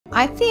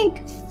I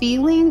think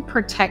feeling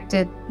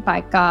protected by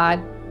God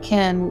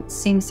can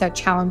seem so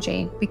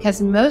challenging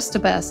because most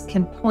of us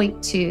can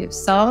point to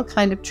some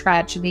kind of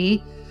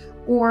tragedy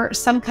or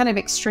some kind of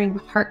extreme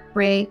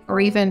heartbreak or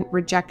even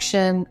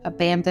rejection,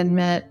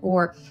 abandonment,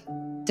 or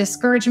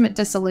discouragement,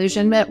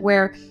 disillusionment,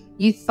 where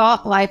you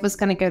thought life was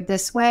going to go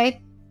this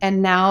way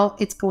and now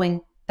it's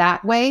going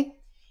that way.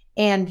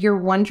 And you're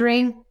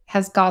wondering,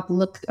 has God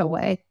looked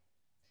away?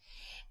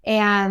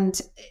 And,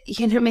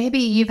 maybe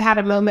you've had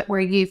a moment where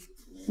you've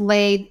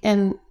laid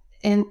in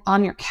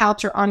on your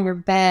couch or on your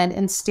bed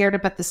and stared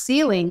up at the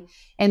ceiling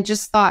and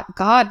just thought,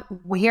 God,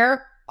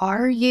 where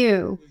are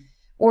you?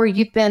 Or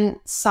you've been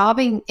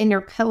sobbing in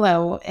your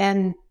pillow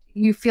and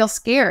you feel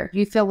scared.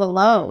 You feel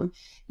alone.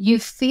 You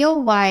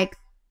feel like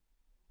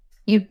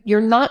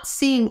you're not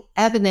seeing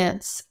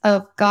evidence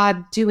of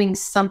God doing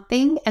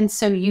something. And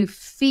so you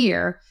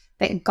fear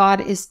that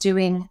God is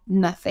doing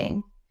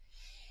nothing.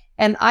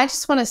 And I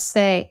just want to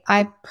say,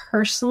 I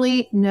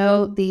personally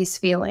know these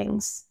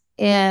feelings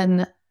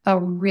in a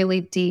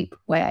really deep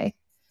way.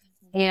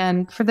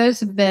 And for those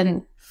who've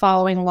been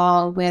following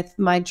along with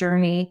my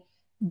journey,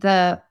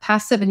 the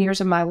past 7 years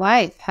of my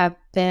life have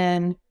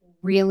been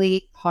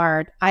really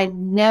hard. I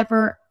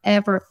never,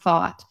 ever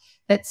thought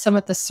that some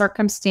of the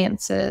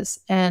circumstances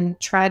and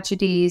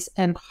tragedies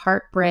and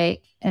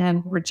heartbreak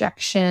and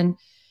rejection,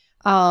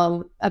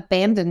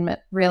 abandonment,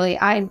 really,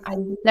 I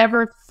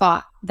never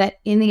thought that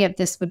any of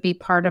this would be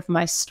part of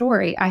my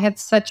story. I had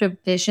such a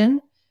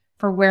vision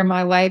for where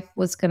my life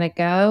was going to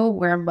go,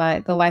 where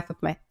the life of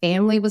my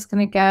family was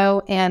going to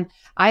go. And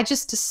I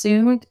just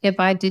assumed if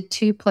I did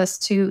 2 +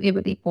 2, it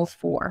would equal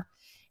 4.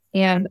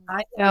 And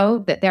I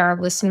know that there are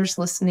listeners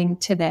listening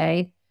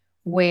today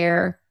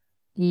where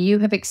you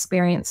have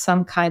experienced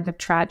some kind of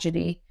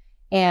tragedy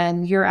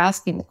and you're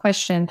asking the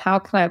question, how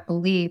can I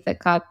believe that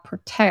God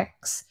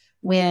protects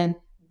when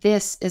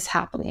this is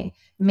happening?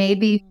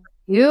 Maybe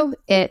for you,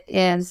 it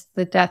is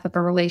the death of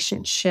a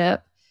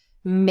relationship.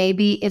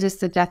 Maybe it is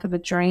the death of a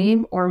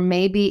dream, or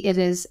maybe it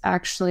is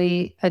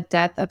actually a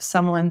death of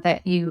someone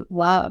that you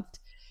loved.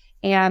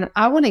 And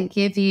I want to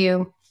give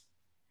you,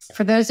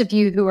 for those of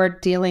you who are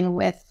dealing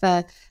with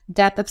the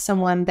death of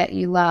someone that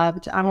you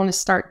loved, I want to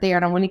start there.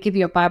 And I want to give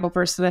you a Bible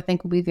verse that I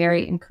think will be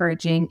very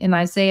encouraging. In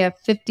Isaiah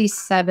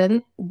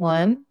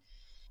 57:1,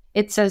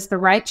 it says, "The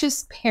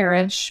righteous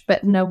perish,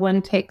 but no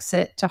one takes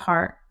it to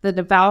heart. The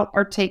devout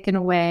are taken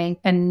away,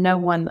 and no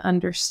one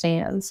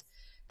understands.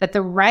 That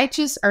the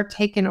righteous are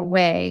taken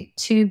away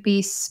to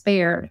be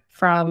spared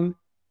from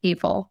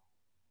evil."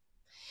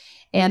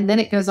 And then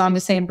it goes on to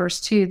say in verse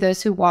 2,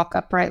 "Those who walk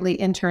uprightly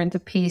enter into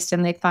peace,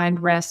 and they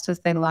find rest as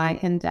they lie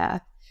in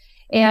death."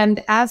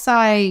 And as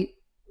I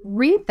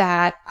read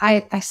that,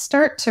 I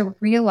start to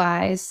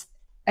realize,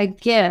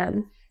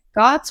 again,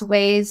 God's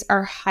ways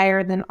are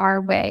higher than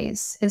our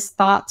ways. His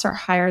thoughts are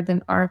higher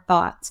than our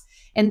thoughts.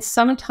 And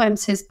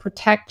sometimes his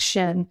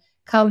protection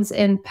comes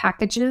in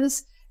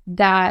packages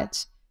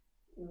that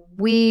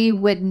we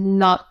would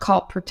not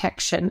call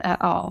protection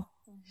at all.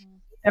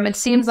 It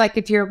seems like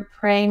if you're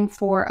praying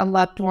for a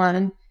loved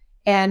one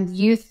and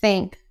you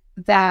think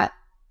that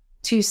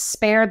to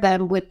spare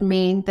them would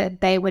mean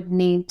that they would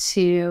need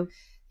to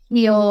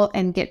heal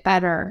and get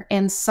better.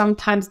 And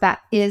sometimes that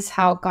is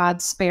how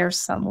God spares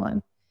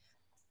someone.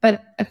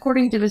 But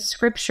according to the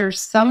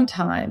scriptures,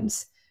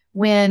 sometimes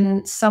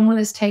when someone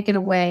is taken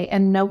away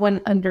and no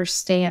one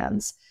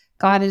understands,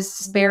 God is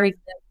sparing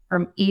them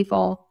from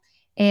evil.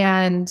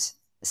 And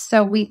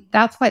so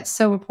that's why it's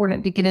so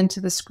important to get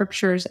into the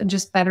scriptures and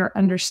just better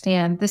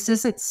understand. This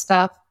isn't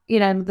stuff,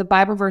 the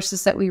Bible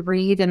verses that we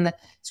read and the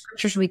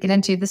scriptures we get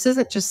into, this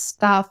isn't just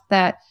stuff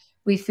that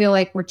we feel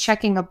like we're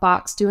checking a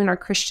box, doing our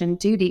Christian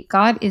duty.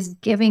 God is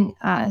giving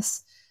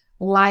us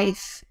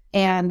life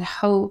and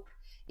hope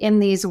in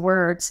these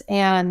words.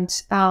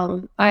 And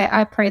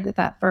I pray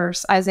that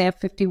verse, Isaiah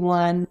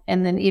 51,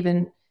 and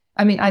then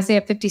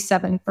Isaiah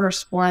 57,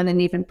 verse 1,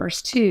 and even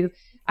verse 2,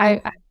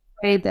 I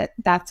pray that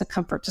that's a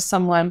comfort to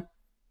someone.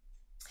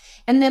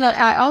 And then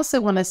I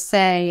also want to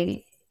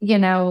say,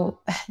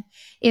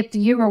 if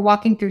you are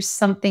walking through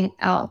something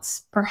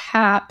else,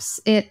 perhaps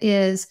it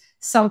is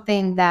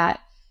something that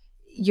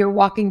you're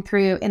walking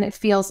through and it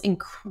feels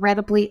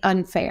incredibly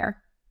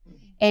unfair.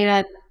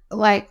 And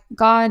like,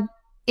 God,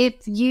 if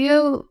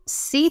you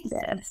see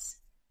this,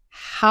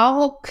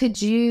 how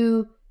could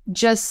you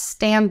just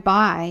stand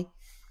by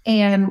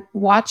and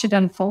watch it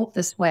unfold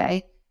this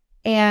way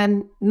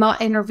and not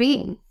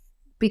intervene?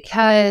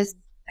 Because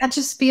that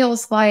just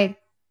feels like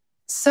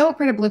so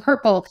incredibly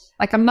hurtful.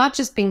 Like, I'm not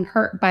just being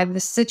hurt by the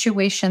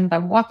situation that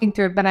I'm walking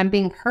through, but I'm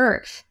being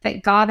hurt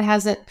that God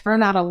hasn't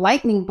thrown out a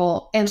lightning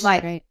bolt and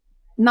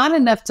not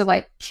enough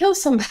to kill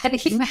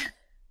somebody, but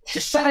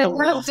just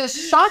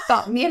shot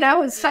them,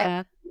 it's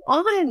like,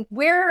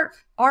 where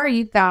are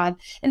you, God?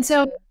 And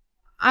so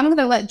I'm going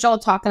to let Joel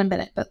talk in a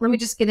minute, but let me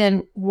just get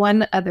in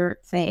one other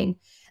thing.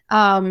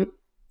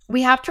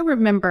 We have to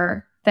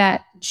remember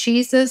that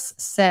Jesus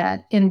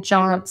said in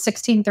John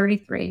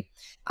 16:33,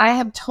 I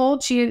have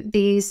told you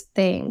these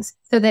things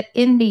so that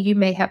in me you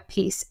may have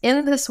peace.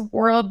 In this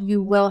world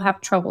you will have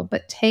trouble,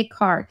 but take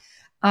heart.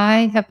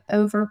 I have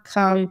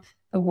overcome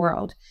the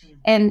world.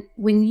 And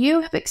when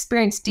you have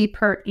experienced deep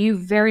hurt, you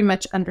very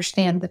much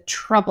understand the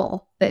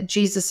trouble that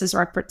Jesus is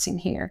referencing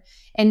here.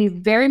 And you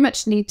very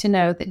much need to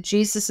know that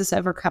Jesus has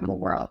overcome the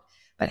world.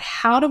 But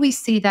how do we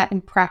see that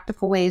in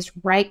practical ways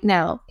right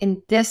now,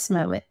 in this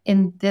moment,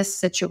 in this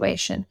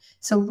situation?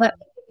 So let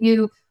me give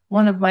you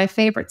one of my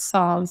favorite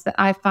Psalms that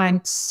I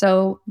find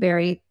so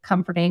very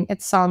comforting.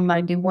 It's Psalm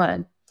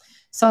 91.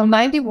 Psalm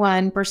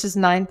 91, verses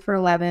 9 through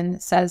 11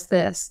 says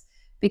this,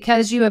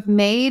 because you have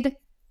made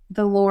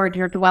the Lord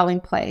your dwelling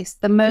place,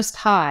 the Most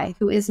High,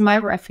 who is my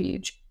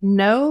refuge,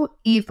 no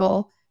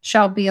evil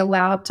shall be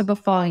allowed to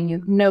befall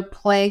you, no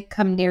plague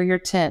come near your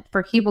tent,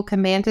 for he will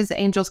command his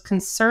angels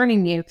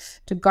concerning you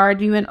to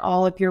guard you in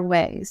all of your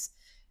ways.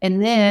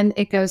 And then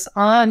it goes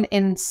on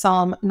in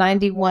Psalm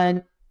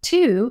 91,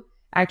 2,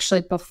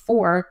 actually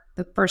before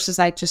the verses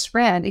I just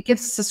read, it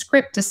gives us a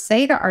script to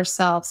say to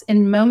ourselves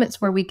in moments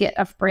where we get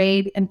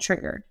afraid and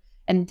triggered.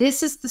 And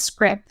this is the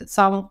script that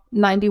Psalm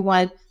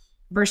 91,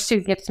 verse 2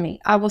 gives me.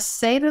 I will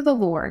say to the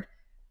Lord,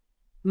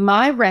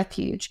 my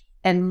refuge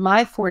and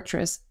my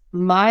fortress,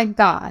 my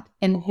God,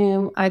 in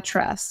whom I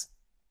trust.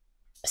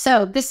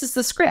 So this is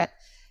the script.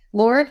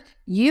 Lord,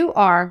 you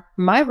are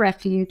my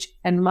refuge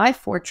and my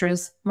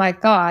fortress, my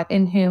God,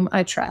 in whom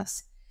I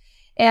trust.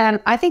 And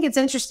I think it's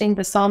interesting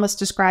the psalmist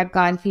described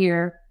God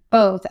here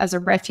both as a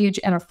refuge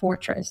and a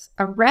fortress.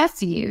 A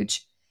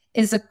refuge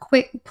is a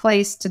quick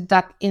place to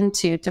duck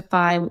into to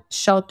find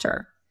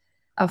shelter.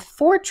 A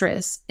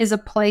fortress is a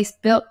place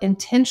built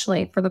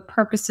intentionally for the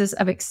purposes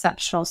of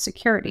exceptional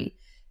security.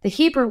 The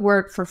Hebrew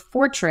word for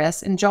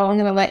fortress, and Joel, I'm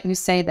going to let you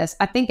say this.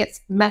 I think it's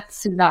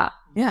metsudah.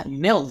 Yeah, you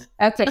nailed it.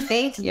 Okay,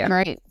 thank you.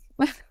 Right.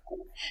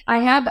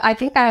 I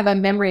think I have a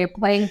memory of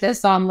playing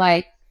this on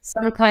like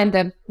some kind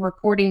of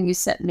recording you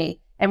sent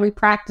me, and we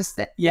practiced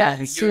it.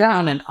 Yeah, you're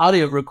on an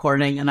audio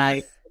recording, and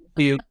I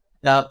do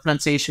the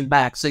pronunciation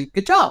back. So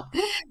good job.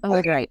 Oh,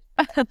 great.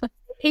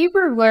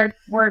 Hebrew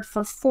word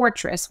for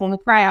fortress, when we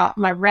cry out,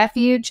 my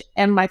refuge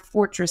and my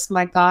fortress,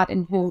 my God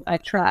in whom I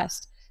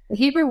trust. The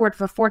Hebrew word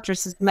for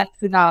fortress is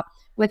metsudah,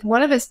 with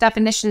one of its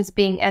definitions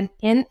being an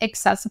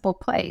inaccessible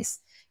place.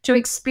 To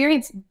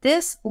experience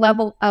this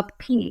level of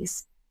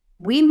peace,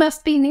 we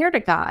must be near to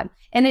God.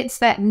 And it's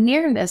that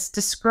nearness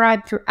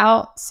described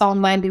throughout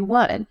Psalm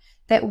 91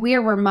 that we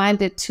are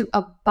reminded to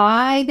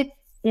abide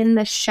in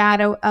the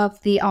shadow of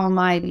the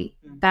Almighty.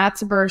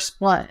 That's verse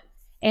 1.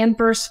 And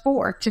verse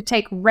 4, to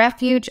take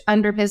refuge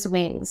under his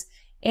wings.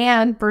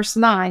 And verse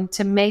 9,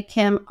 to make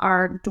him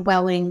our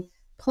dwelling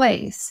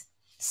place.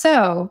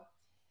 So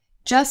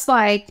just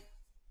like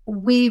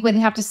we would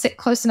have to sit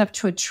close enough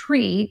to a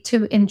tree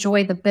to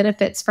enjoy the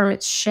benefits from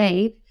its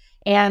shade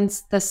and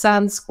the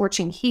sun's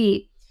scorching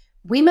heat,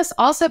 we must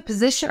also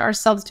position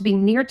ourselves to be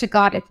near to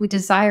God if we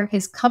desire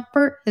his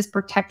comfort, his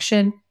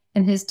protection,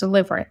 and his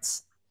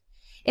deliverance.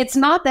 It's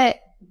not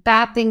that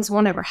bad things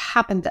won't ever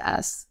happen to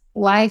us.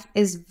 Life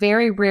is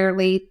very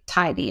rarely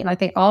tidy, and I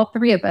think all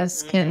three of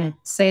us can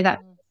say that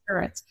with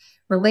assurance.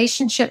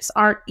 Relationships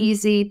aren't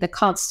easy. The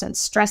constant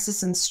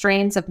stresses and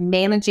strains of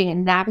managing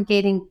and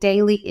navigating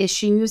daily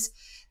issues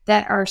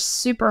that are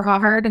super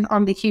hard and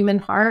on the human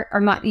heart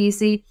are not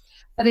easy.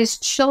 But as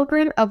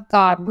children of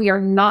God, we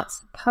are not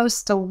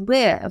supposed to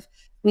live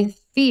with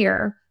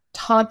fear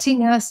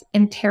taunting us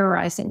and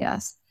terrorizing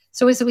us.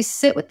 So as we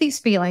sit with these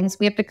feelings,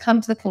 we have to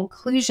come to the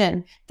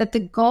conclusion that the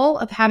goal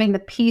of having the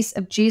peace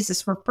of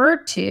Jesus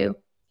referred to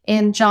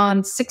in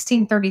John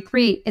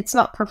 16:33, it's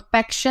not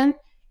perfection,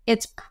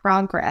 it's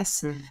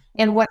progress.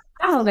 And what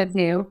I want to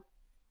do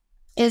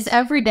is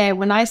every day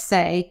when I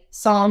say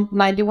Psalm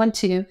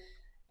 91:2,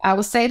 I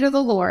will say to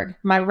the Lord,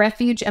 my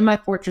refuge and my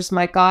fortress,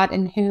 my God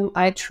in whom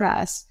I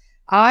trust.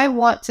 I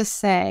want to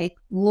say,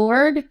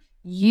 Lord,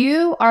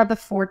 you are the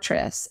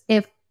fortress.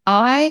 If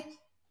I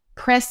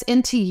press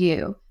into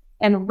you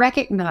and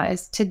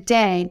recognize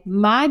today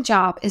my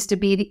job is to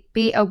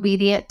be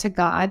obedient to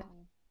God,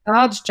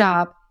 God's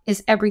job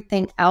is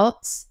everything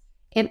else.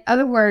 In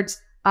other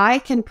words, I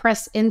can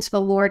press into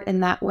the Lord in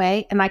that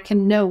way and I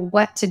can know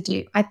what to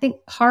do. I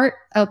think part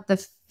of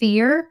the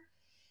fear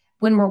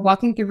when we're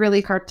walking through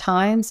really hard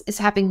times is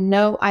having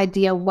no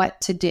idea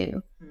what to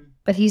do.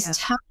 But he's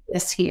telling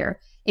us here,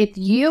 if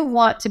you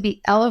want to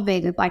be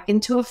elevated like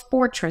into a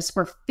fortress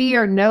where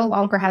fear no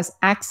longer has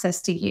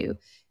access to you,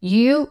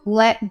 you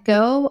let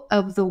go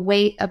of the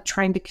weight of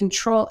trying to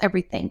control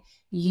everything.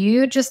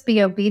 You just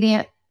be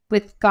obedient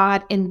with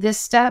God in this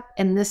step,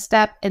 in this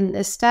step, in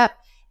this step.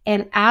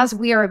 And as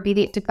we are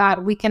obedient to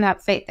God, we can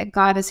have faith that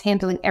God is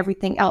handling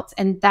everything else.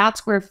 And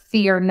that's where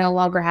fear no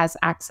longer has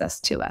access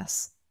to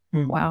us.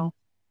 Wow.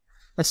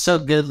 That's so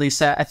good,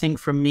 Lysa. I think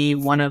for me,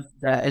 one of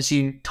the, as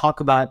you talk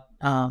about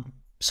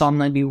Psalm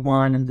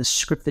 91 and the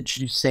script that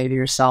you say to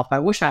yourself, I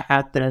wish I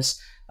had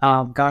this.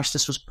 Gosh,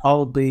 this was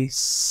probably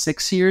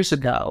 6 years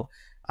ago.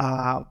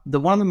 One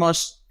of the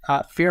most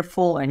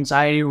fearful,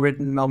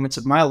 anxiety-ridden moments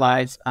of my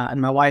life.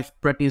 And my wife,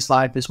 Brittany's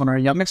life, is when our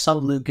youngest son,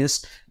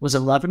 Lucas, was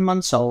 11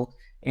 months old.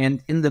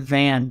 And in the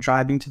van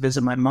driving to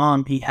visit my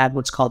mom, he had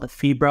what's called a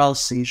febrile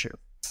seizure.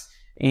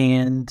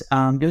 And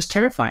it was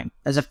terrifying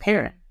as a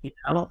parent,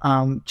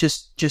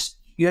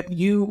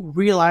 you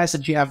realize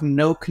that you have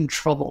no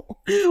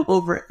control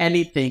over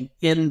anything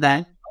in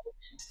that.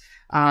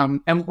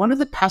 And one of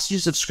the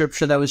passages of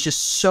scripture that was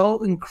just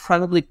so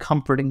incredibly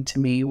comforting to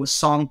me was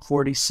Psalm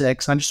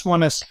 46. I just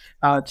want us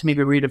to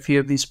maybe read a few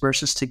of these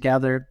verses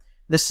together.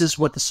 This is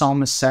what the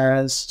psalmist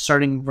says,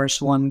 starting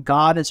verse 1.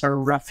 God is our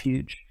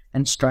refuge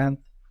and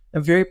strength, a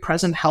very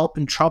present help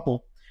in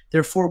trouble.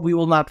 Therefore we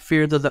will not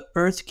fear, though the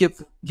earth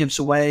gives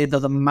way, though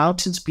the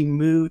mountains be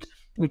moved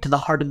into the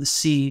heart of the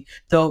sea,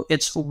 though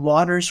its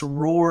waters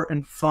roar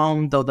and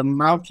foam, though the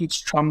mountains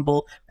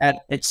tremble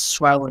at its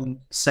swelling,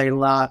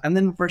 Selah. And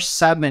then verse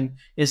 7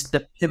 is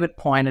the pivot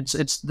point.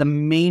 It's the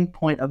main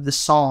point of the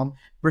psalm.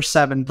 Verse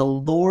 7, the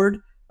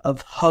Lord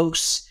of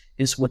hosts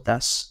is with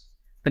us.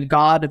 The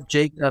God of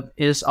Jacob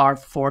is our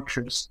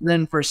fortress. And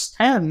then verse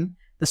 10,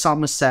 the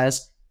psalmist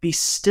says, be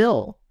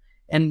still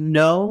and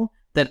know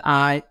that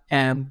I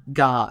am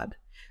God.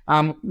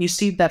 You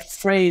see that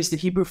phrase, the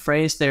Hebrew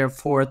phrase there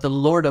for the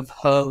Lord of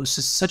hosts,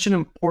 is such an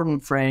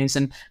important phrase.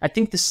 And I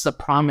think this is a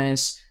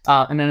promise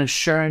and an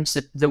assurance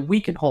that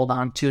we can hold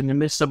on to in the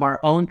midst of our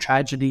own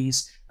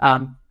tragedies,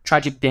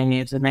 tragic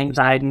days and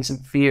anxieties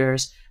and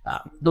fears.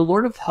 The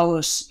Lord of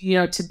hosts,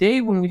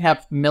 today when we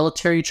have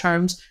military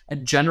terms, a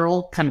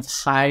general kind of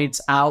hides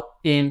out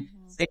in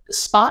the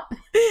spot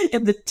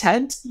in the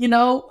tent,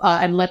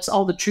 and lets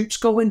all the troops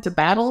go into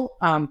battle.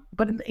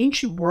 But in the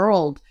ancient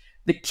world,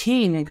 the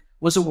king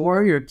was a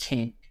warrior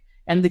king,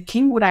 and the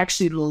king would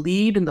actually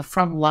lead in the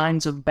front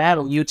lines of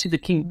battle. You'd see the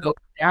king go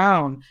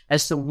down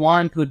as the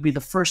one who would be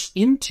the first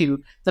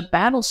into the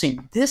battle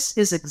scene. This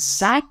is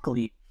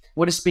exactly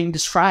what is being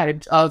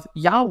described of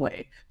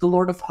Yahweh, the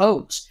Lord of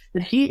hosts,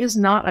 that he is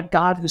not a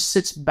God who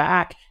sits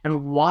back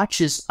and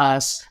watches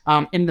us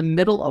in the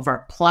middle of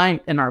our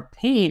plight and our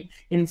pain.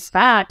 In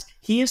fact,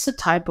 he is the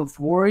type of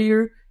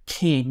warrior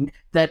king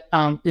that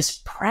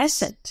is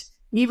present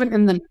even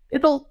in the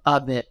middle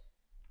of it.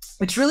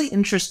 It's really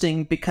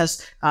interesting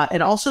because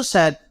it also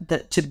said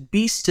that to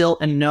be still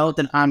and know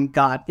that I'm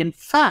God. In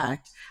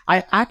fact,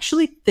 I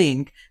actually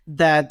think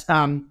that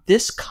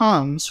this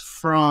comes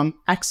from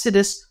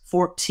Exodus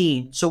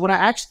 14. So what I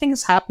actually think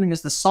is happening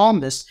is the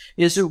psalmist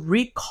is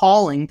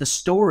recalling the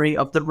story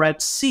of the Red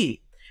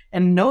Sea.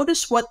 And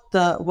notice what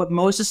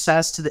Moses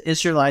says to the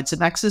Israelites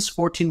in Exodus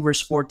 14,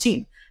 verse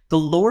 14. The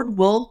Lord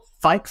will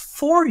fight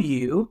for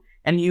you,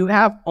 and you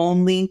have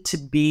only to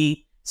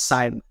be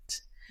silent.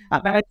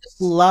 I just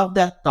love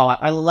that thought.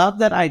 I love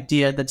that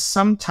idea that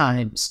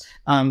sometimes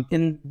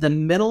in the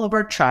middle of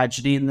our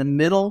tragedy, in the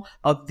middle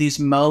of these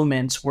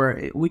moments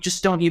where we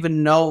just don't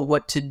even know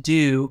what to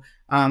do,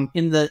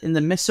 in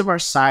the midst of our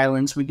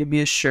silence, we can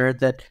be assured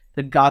that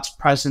God's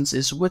presence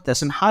is with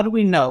us. And how do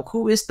we know?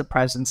 Who is the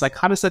presence? Like,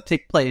 how does that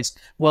take place?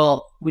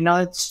 Well, we know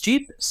it's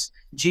Jesus.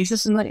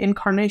 Jesus in the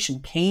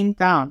incarnation came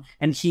down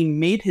and he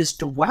made his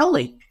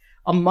dwelling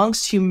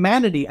amongst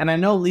humanity. And I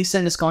know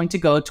Lysa is going to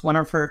go to one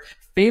of her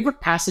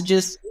favorite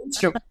passages,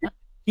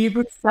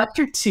 Hebrews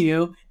chapter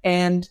 2,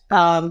 and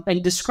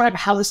describe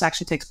how this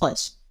actually takes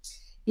place.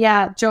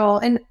 Yeah,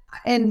 Joel.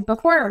 And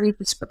before I read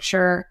the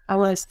scripture, I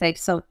want to say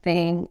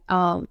something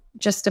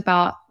just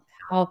about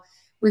how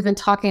we've been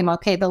talking about,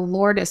 okay, the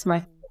Lord is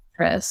my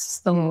fortress.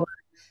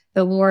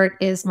 The Lord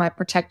is my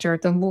protector.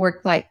 The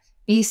Lord,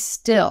 be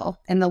still,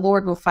 and the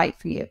Lord will fight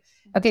for you.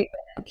 Okay,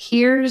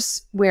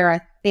 here's where I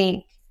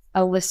think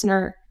a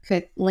listener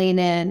could lean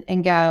in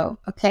and go,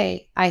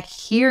 okay, I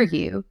hear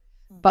you,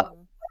 but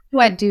what do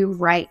I do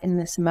right in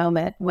this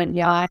moment when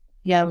I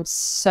am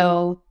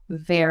so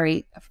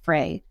very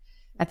afraid?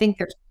 I think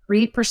there's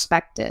 3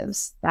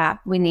 perspectives that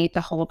we need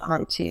to hold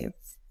on to.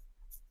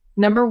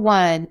 Number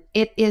 1,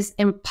 it is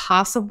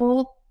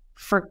impossible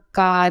for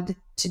God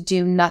to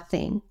do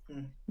nothing.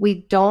 We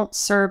don't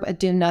serve a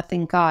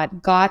do-nothing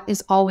God. God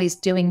is always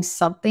doing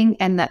something,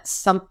 and that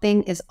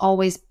something is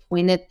always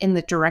pointed in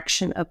the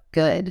direction of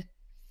good.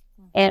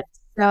 And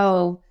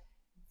so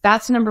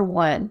that's number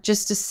 1,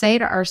 just to say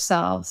to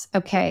ourselves,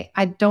 okay,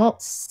 I don't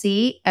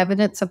see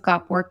evidence of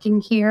God working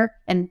here,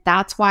 and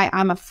that's why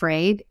I'm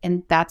afraid,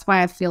 and that's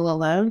why I feel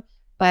alone.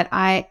 But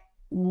I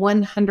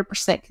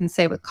 100% can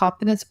say with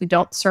confidence, we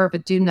don't serve a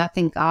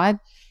do-nothing God,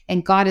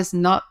 and God is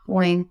not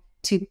going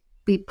to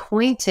be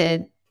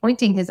pointing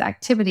his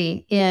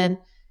activity in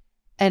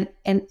an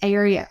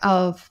area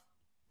of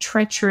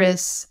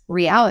treacherous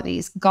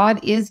realities.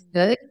 God is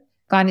good.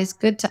 God is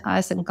good to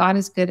us, and God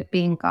is good at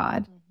being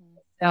God.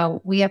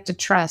 So we have to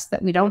trust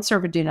that we don't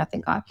serve a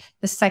do-nothing God.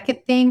 The second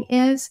thing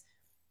is,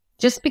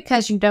 just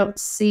because you don't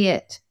see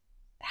it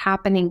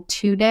happening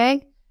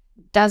today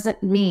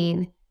doesn't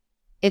mean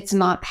it's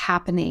not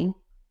happening.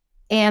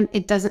 And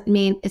it doesn't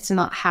mean it's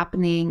not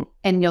happening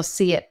and you'll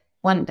see it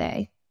one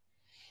day.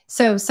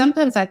 So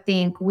sometimes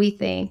we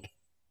think,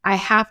 I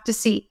have to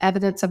see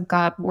evidence of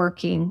God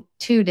working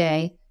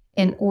today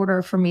in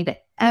order for me to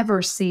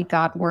ever see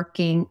God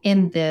working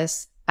in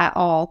this at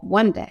all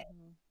one day.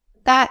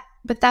 But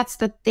that's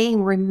the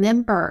thing.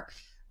 Remember,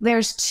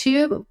 there's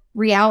two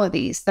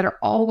realities that are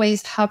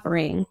always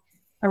hovering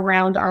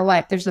around our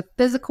life. There's a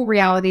physical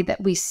reality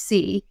that we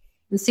see.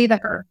 We see the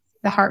hurt,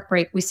 the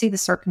heartbreak. We see the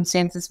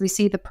circumstances. We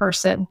see the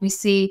person. We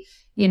see,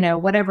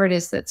 whatever it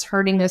is that's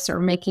hurting us or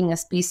making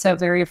us be so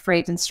very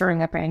afraid and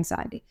stirring up our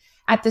anxiety.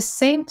 At the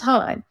same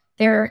time,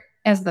 there,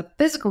 as the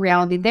physical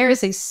reality, there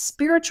is a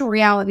spiritual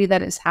reality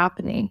that is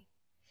happening.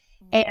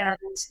 And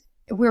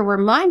we're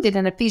reminded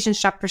in Ephesians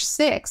chapter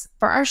 6,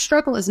 for our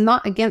struggle is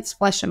not against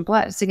flesh and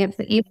blood, it's against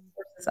the evil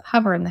forces that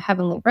hover in the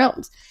heavenly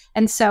realms.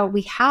 And so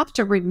we have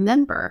to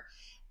remember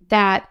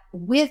that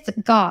with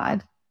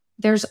God,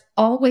 there's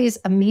always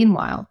a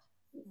meanwhile.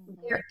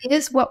 There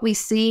is what we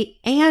see,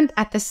 and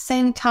at the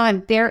same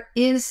time, there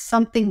is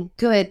something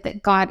good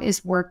that God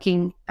is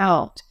working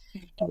out.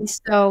 And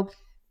so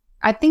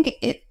I think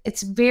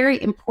it's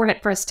very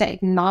important for us to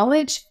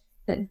acknowledge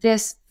that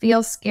this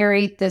feels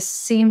scary, this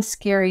seems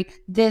scary,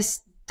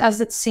 this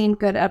doesn't seem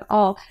good at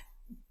all.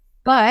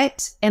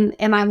 But, and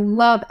I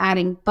love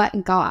adding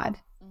but God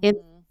in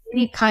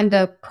any kind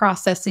of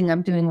processing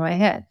I'm doing in my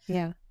head.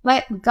 Yeah.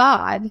 But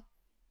God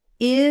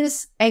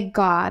is a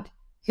God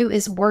who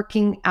is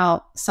working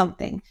out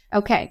something.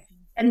 Okay.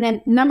 And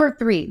then number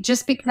 3,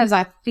 just because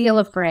I feel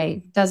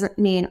afraid doesn't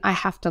mean I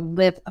have to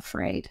live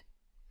afraid.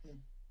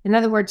 In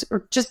other words,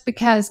 or just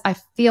because I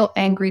feel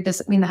angry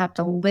doesn't mean I have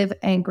to live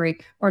angry.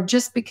 Or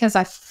just because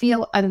I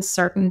feel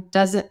uncertain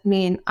doesn't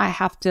mean I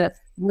have to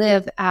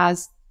live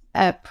as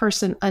a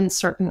person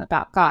uncertain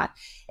about God.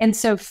 And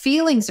so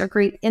feelings are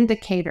great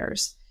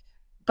indicators,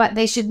 but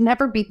they should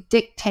never be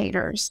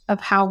dictators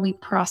of how we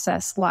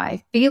process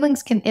life.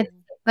 Feelings can,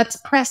 let's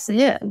press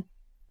in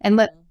and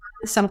let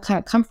some kind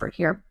of comfort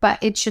here,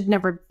 but it should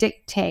never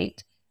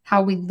dictate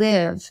how we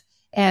live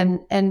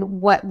and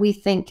what we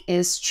think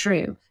is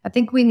true. I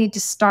think we need to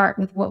start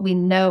with what we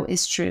know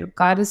is true.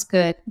 God is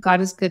good.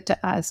 God is good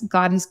to us.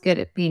 God is good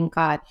at being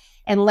God.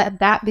 And let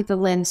that be the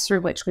lens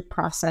through which we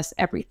process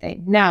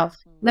everything. Now,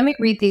 let me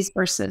read these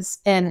verses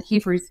in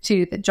Hebrews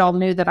 2 that Joel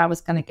knew that I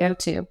was going to go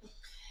to.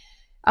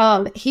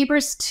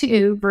 Hebrews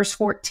 2, verse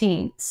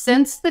 14.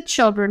 Since the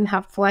children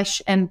have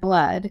flesh and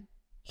blood,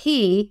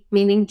 he,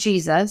 meaning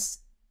Jesus,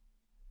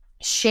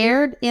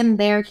 shared in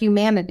their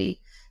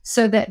humanity,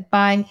 so that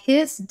by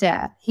his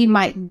death he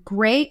might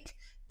break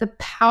the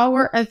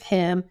power of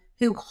him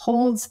who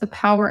holds the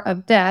power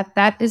of death,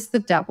 that is the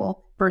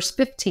devil, verse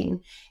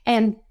 15,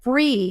 and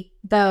free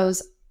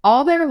those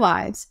all their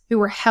lives who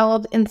were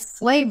held in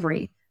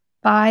slavery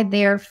by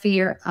their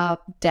fear of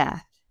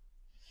death.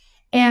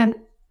 And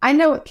I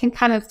know it can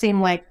kind of seem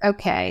like,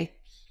 okay,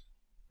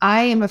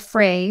 I am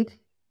afraid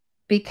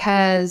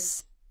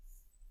because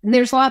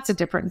there's lots of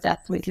different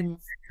deaths we can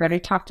already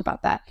talked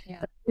about that.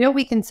 Yeah.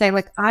 We can say,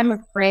 like, I'm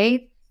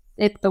afraid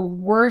if the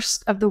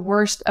worst of the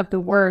worst of the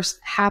worst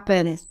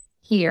happens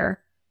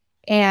here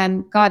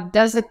and God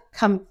doesn't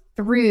come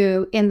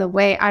through in the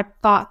way I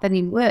thought that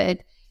he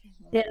would,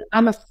 then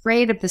I'm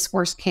afraid of this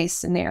worst case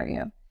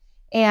scenario.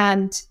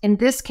 And in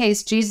this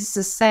case, Jesus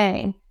is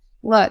saying,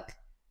 look,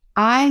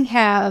 I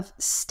have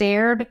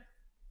stared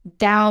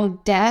down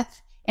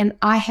death and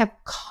I have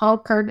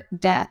conquered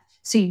death.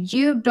 So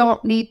you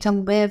don't need to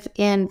live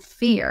in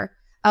fear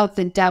of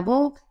the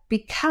devil,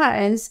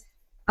 because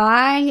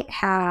I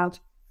have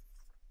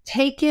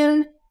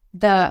taken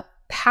the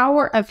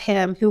power of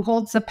him who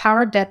holds the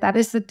power of death, that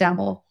is the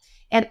devil,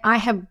 and I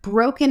have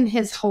broken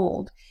his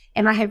hold,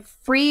 and I have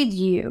freed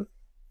you.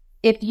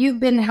 If you've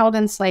been held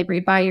in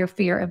slavery by your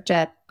fear of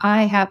death,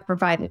 I have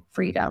provided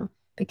freedom,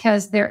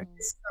 because there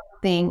is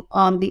something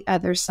on the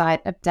other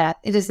side of death.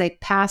 It is a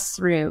pass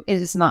through. It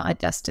is not a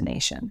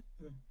destination.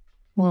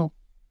 Well,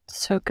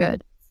 so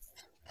good.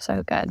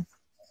 So good.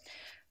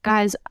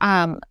 Guys,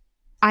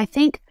 I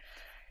think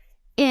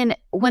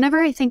whenever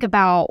I think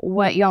about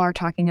what y'all are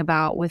talking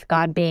about with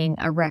God being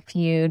a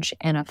refuge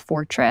and a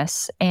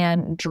fortress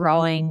and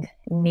drawing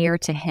near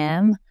to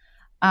him,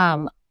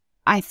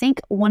 I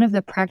think one of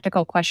the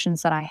practical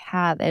questions that I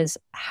have is,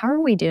 how are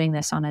we doing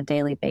this on a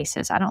daily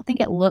basis? I don't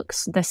think it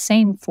looks the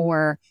same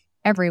for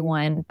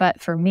everyone,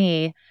 but for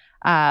me,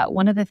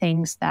 one of the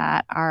things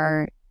that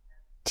our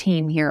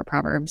team here at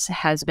Proverbs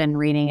has been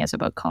reading is a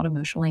book called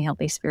Emotionally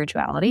Healthy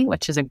Spirituality,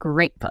 which is a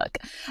great book.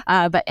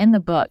 But in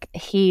the book,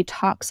 he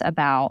talks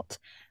about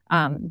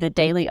the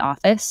daily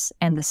office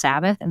and the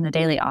Sabbath. And the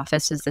daily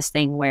office is this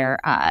thing where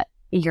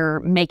you're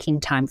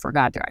making time for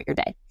God throughout your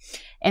day.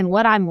 And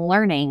what I'm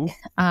learning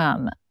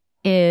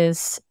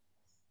is,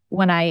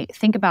 when I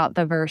think about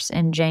the verse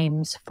in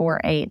James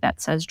 4:8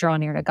 that says, draw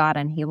near to God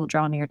and he will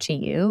draw near to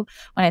you.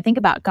 When I think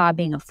about God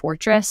being a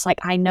fortress, like,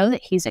 I know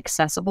that he's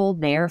accessible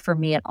there for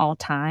me at all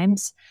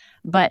times.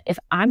 But if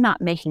I'm not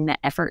making the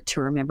effort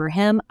to remember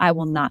him, I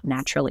will not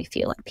naturally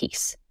feel at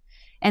peace.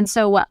 And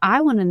so what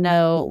I want to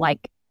know,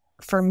 like,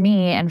 for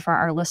me and for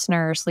our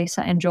listeners,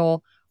 Lysa and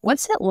Joel,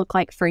 what's it look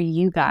like for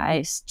you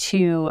guys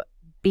to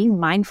be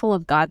mindful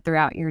of God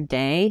throughout your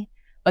day,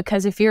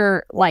 Because if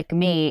you're like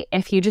me,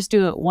 if you just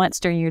do it once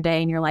during your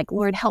day and you're like,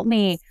 Lord, help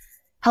me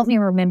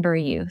remember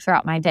you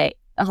throughout my day.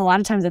 A lot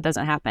of times it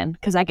doesn't happen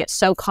because I get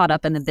so caught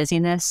up in the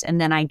busyness and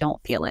then I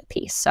don't feel at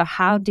peace. So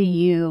how do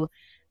you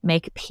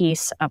make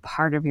peace a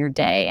part of your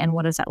day, and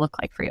what does that look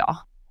like for y'all?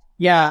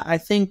 Yeah, I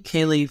think,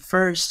 Kaylee,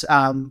 first,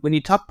 when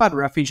you talk about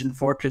refuge and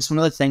fortress, one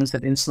of the things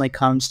that instantly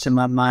comes to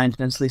my mind,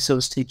 and as Lysa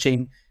was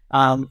teaching,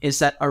 is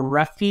that a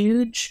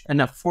refuge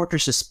and a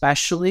fortress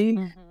especially,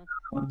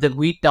 that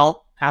we don't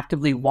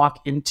actively walk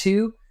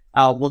into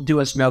will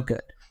do us no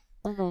good.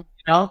 You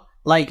know,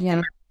 like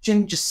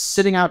imagine just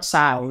sitting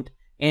outside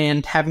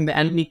and having the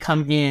enemy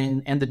come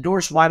in and the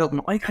door's wide open.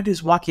 All you gotta do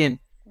is walk in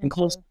and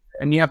close,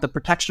 and you have the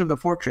protection of the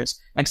fortress,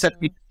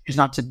 except you choose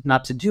not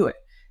to do it.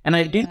 And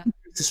I do think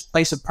there's this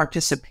place of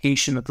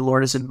participation that the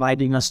Lord is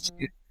inviting us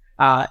to.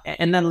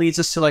 And that leads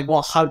us to like,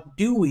 well, how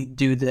do we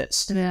do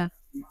this? Yeah.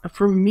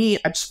 For me,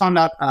 I just found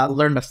out,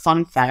 learned a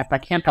fun fact. I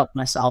can't help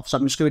myself, so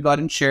I'm just going to go ahead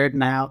and share it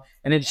now.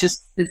 And it's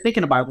just been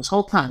thinking about it this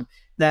whole time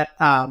that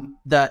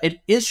in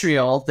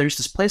Israel, there's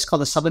this place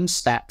called the Southern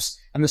Steps,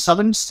 and the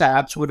Southern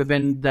Steps would have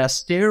been the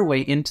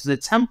stairway into the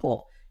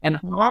temple. And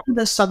on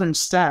the Southern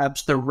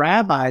Steps, the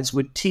rabbis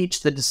would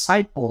teach the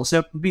disciples.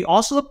 It would be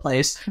also a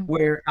place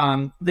where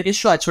the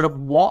Israelites sort of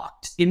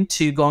walked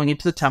into going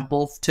into the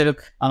temple to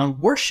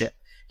worship.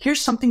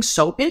 Here's something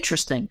so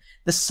interesting.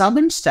 The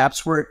Southern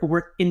Steps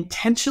were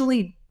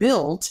intentionally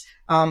built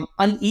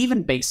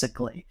uneven,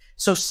 basically.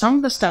 So some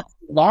of the steps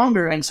were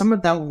longer and some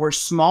of them were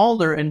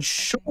smaller and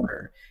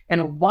shorter.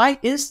 And why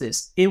is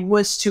this? It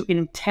was to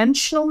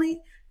intentionally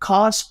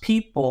cause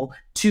people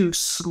to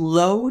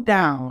slow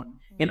down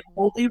in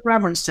holy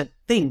reverence, to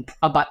think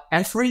about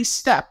every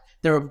step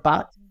they're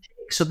about to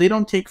take, so they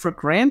don't take for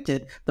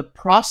granted the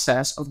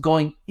process of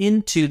going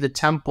into the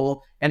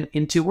temple and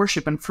into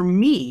worship. And for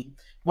me,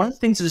 one of the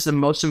things that is the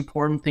most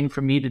important thing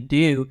for me to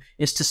do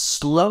is to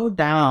slow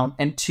down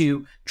and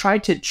to try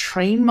to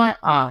train my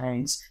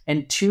eyes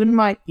and tune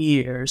my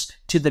ears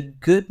to the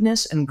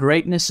goodness and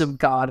greatness of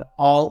God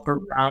all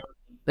around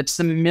me. That's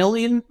the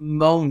million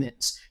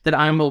moments that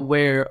I'm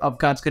aware of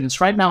God's goodness.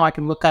 Right now, I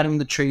can look out in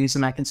the trees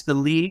and I can see the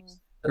leaves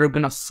that are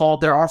going to fall.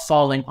 They are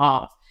falling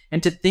off.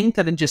 And to think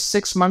that in just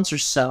 6 months or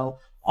so,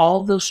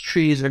 all those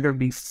trees are going to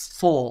be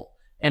full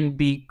and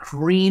be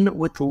green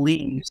with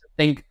leaves, I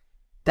think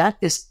that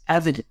is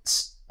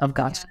evidence of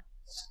God's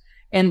goodness.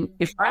 And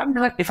if I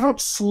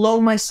don't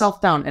slow myself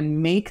down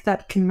and make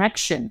that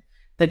connection,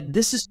 that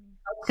this is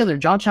together,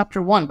 John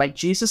chapter 1, by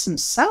Jesus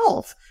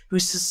himself, who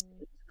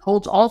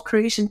holds all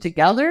creation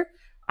together,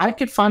 I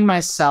could find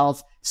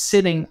myself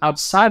sitting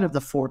outside of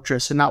the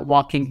fortress and not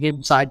walking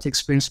inside to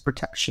experience the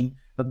protection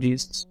of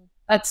Jesus.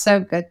 That's so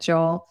good,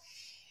 Joel.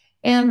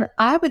 And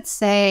I would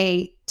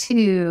say,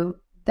 too,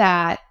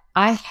 that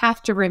I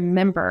have to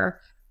remember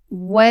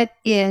what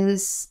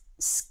is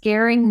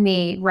scaring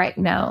me right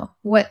now,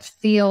 what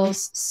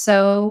feels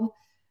so,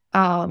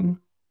 I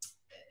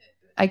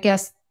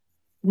guess,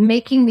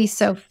 making me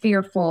so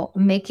fearful,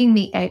 making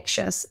me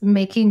anxious,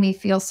 making me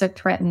feel so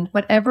threatened,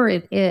 whatever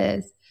it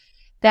is,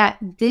 that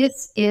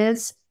this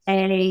is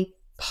a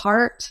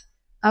part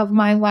of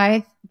my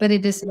life, but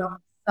it is not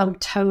some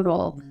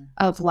total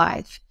of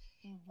life.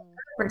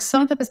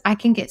 Sometimes I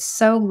can get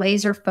so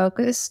laser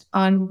focused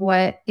on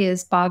what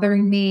is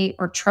bothering me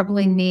or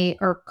troubling me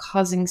or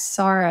causing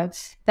sorrow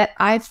that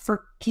I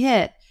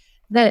forget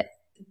that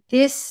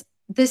this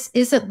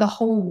isn't the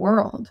whole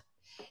world.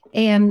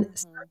 And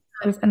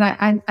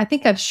I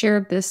think I've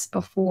shared this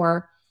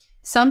before.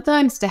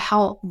 Sometimes to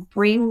help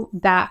bring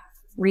that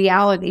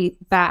reality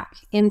back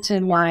into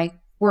my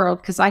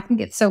world, because I can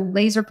get so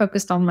laser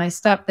focused on my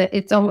stuff that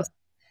it's almost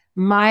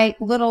my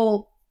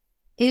little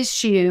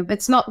issue.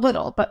 It's not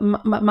little, but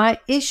my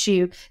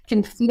issue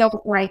can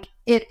feel like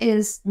it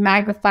is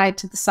magnified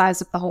to the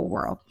size of the whole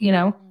world, you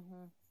know?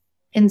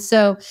 And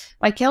so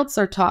my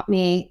counselor taught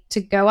me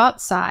to go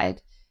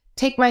outside,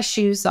 take my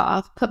shoes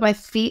off, put my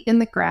feet in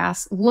the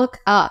grass, look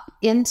up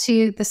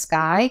into the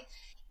sky,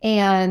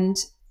 and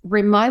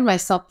remind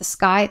myself the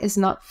sky is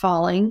not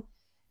falling.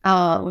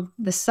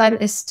 The sun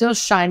is still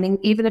shining.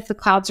 Even if the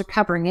clouds are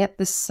covering it,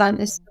 the sun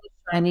is still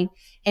shining,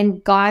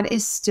 and God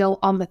is still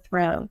on the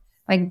throne.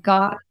 Like,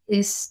 God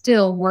is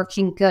still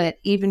working good,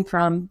 even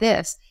from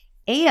this.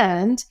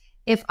 And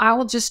if I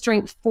will just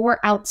drink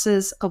 4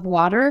 ounces of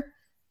water,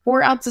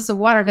 4 ounces of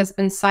water has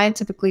been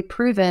scientifically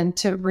proven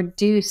to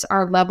reduce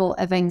our level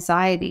of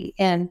anxiety,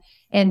 and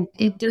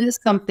it does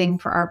something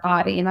for our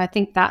body. And I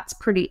think that's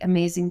pretty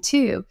amazing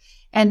too.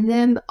 And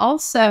then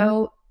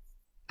also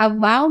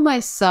allow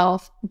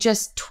myself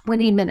just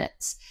 20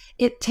 minutes.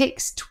 It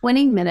takes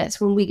 20 minutes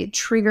when we get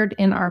triggered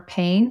in our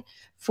pain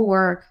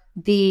for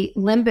the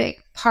limbic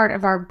part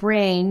of our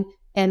brain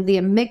and the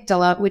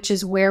amygdala, which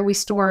is where we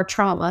store our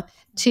trauma,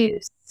 to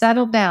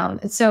settle down.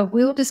 And so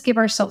we'll just give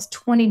ourselves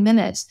 20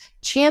 minutes.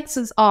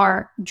 Chances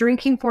are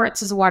drinking 4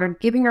 ounces of water,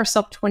 giving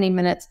ourselves 20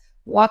 minutes,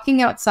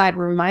 walking outside,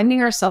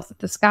 reminding ourselves that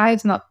the sky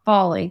is not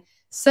falling.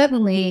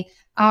 Suddenly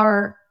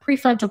our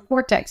prefrontal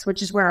cortex,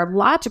 which is where our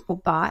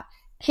logical thought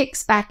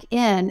kicks back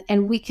in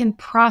and we can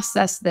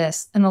process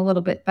this in a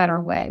little bit better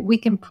way. We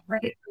can pray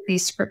through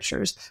these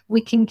scriptures.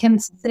 We can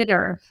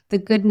consider the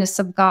goodness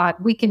of God.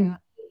 We can be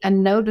a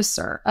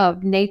noticer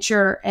of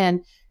nature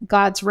and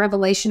God's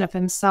revelation of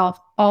himself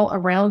all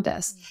around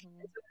us.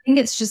 I think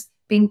it's just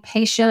being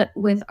patient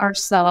with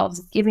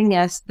ourselves, giving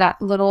us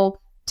that little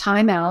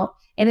time out.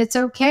 And it's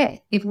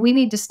okay. If we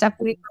need to step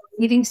away from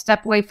a meeting,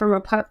 step away from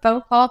a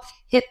phone call,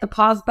 hit the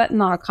pause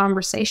button on a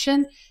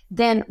conversation,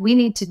 then we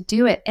need to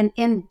do it. And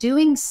in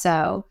doing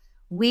so,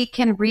 we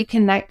can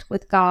reconnect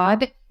with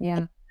God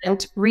and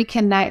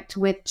reconnect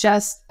with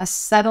just a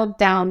settled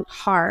down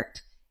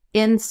heart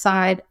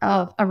inside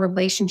of a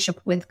relationship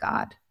with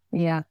God.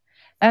 Yeah,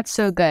 that's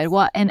so good.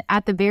 Well, and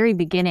at the very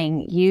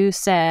beginning, you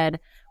said,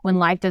 when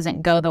life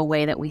doesn't go the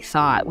way that we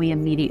thought, we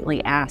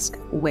immediately ask,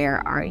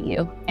 where are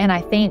you? And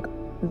I think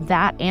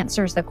that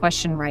answers the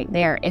question right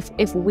there.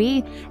 If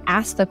we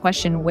ask the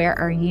question, where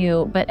are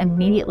you, but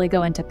immediately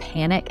go into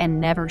panic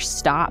and never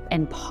stop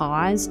and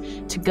pause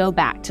to go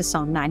back to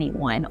Psalm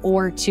 91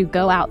 or to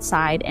go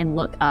outside and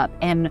look up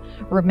and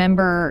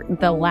remember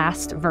the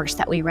last verse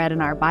that we read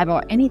in our Bible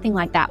or anything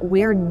like that,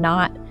 we're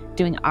not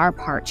doing our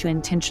part to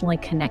intentionally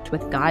connect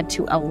with God,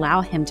 to allow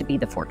him to be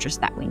the fortress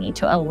that we need,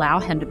 to allow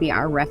him to be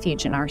our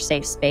refuge and our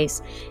safe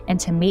space, and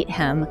to meet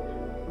him,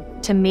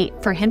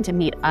 for him to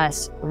meet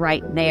us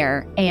right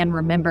there. And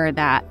remember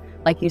that,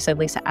 like you said,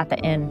 Lysa, at the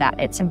end, that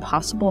it's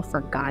impossible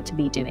for God to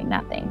be doing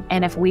nothing.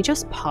 And if we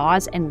just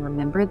pause and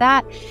remember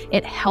that,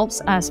 it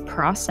helps us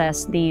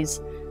process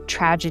these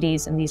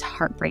tragedies and these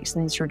heartbreaks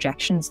and these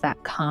rejections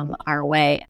that come our way.